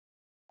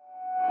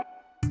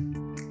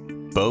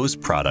Bose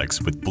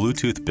products with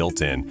Bluetooth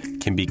built in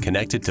can be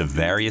connected to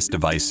various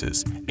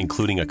devices,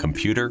 including a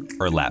computer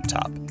or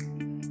laptop.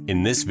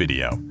 In this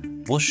video,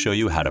 we'll show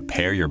you how to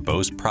pair your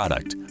Bose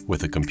product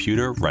with a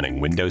computer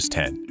running Windows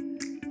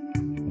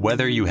 10.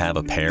 Whether you have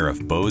a pair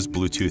of Bose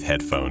Bluetooth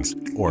headphones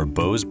or a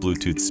Bose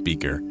Bluetooth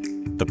speaker,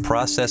 the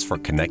process for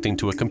connecting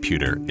to a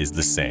computer is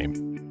the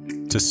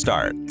same. To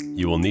start,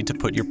 you will need to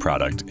put your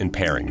product in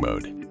pairing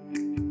mode.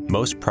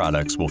 Most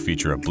products will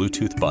feature a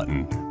Bluetooth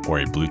button or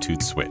a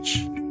Bluetooth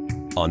switch.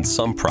 On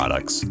some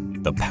products,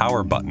 the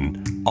power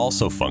button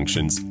also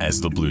functions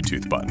as the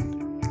Bluetooth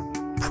button.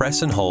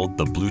 Press and hold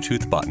the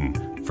Bluetooth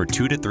button for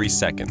 2 to 3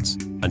 seconds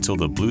until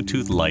the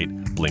Bluetooth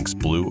light blinks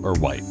blue or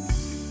white.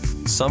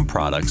 Some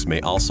products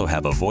may also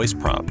have a voice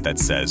prompt that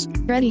says,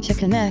 "Ready to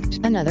connect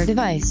another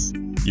device."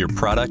 Your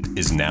product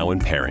is now in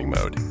pairing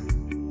mode.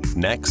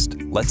 Next,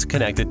 let's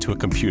connect it to a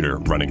computer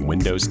running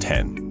Windows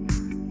 10.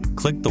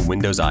 Click the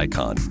Windows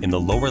icon in the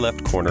lower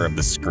left corner of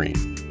the screen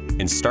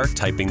and start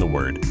typing the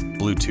word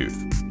Bluetooth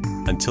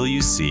until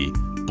you see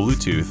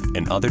Bluetooth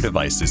and other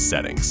devices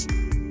settings.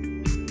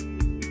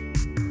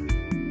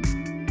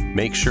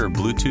 Make sure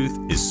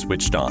Bluetooth is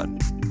switched on.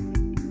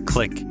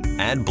 Click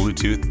Add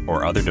Bluetooth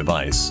or other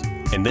device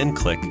and then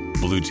click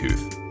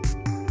Bluetooth.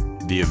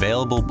 The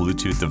available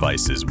Bluetooth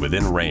devices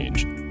within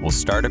range will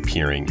start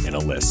appearing in a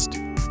list.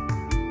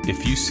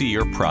 If you see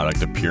your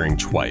product appearing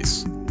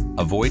twice,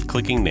 avoid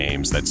clicking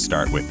names that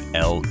start with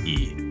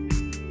LE.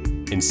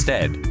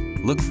 Instead,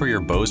 look for your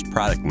Bose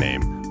product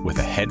name with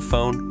a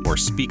headphone or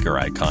speaker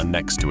icon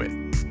next to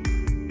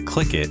it.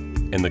 Click it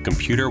and the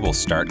computer will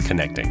start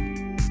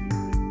connecting.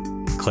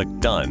 Click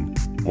Done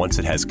once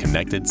it has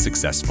connected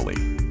successfully.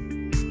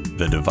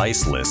 The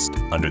device list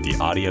under the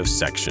audio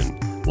section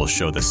will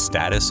show the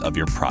status of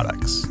your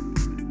products.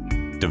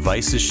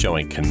 Devices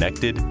showing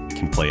connected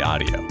can play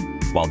audio,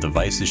 while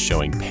devices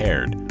showing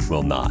paired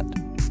will not.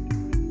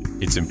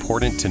 It's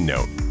important to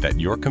note that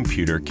your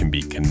computer can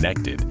be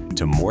connected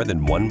to more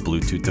than one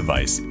Bluetooth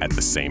device at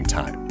the same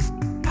time.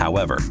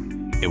 However,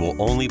 it will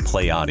only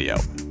play audio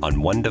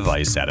on one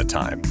device at a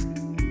time.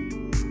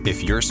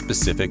 If your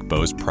specific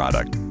Bose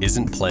product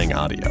isn't playing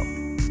audio,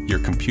 your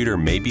computer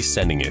may be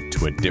sending it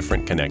to a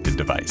different connected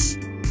device.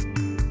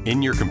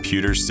 In your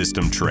computer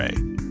system tray,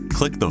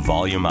 click the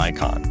volume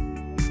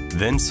icon,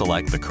 then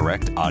select the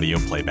correct audio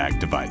playback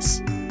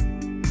device.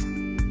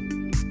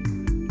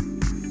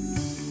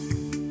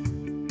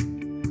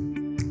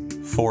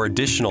 For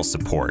additional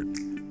support,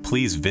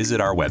 please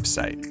visit our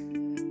website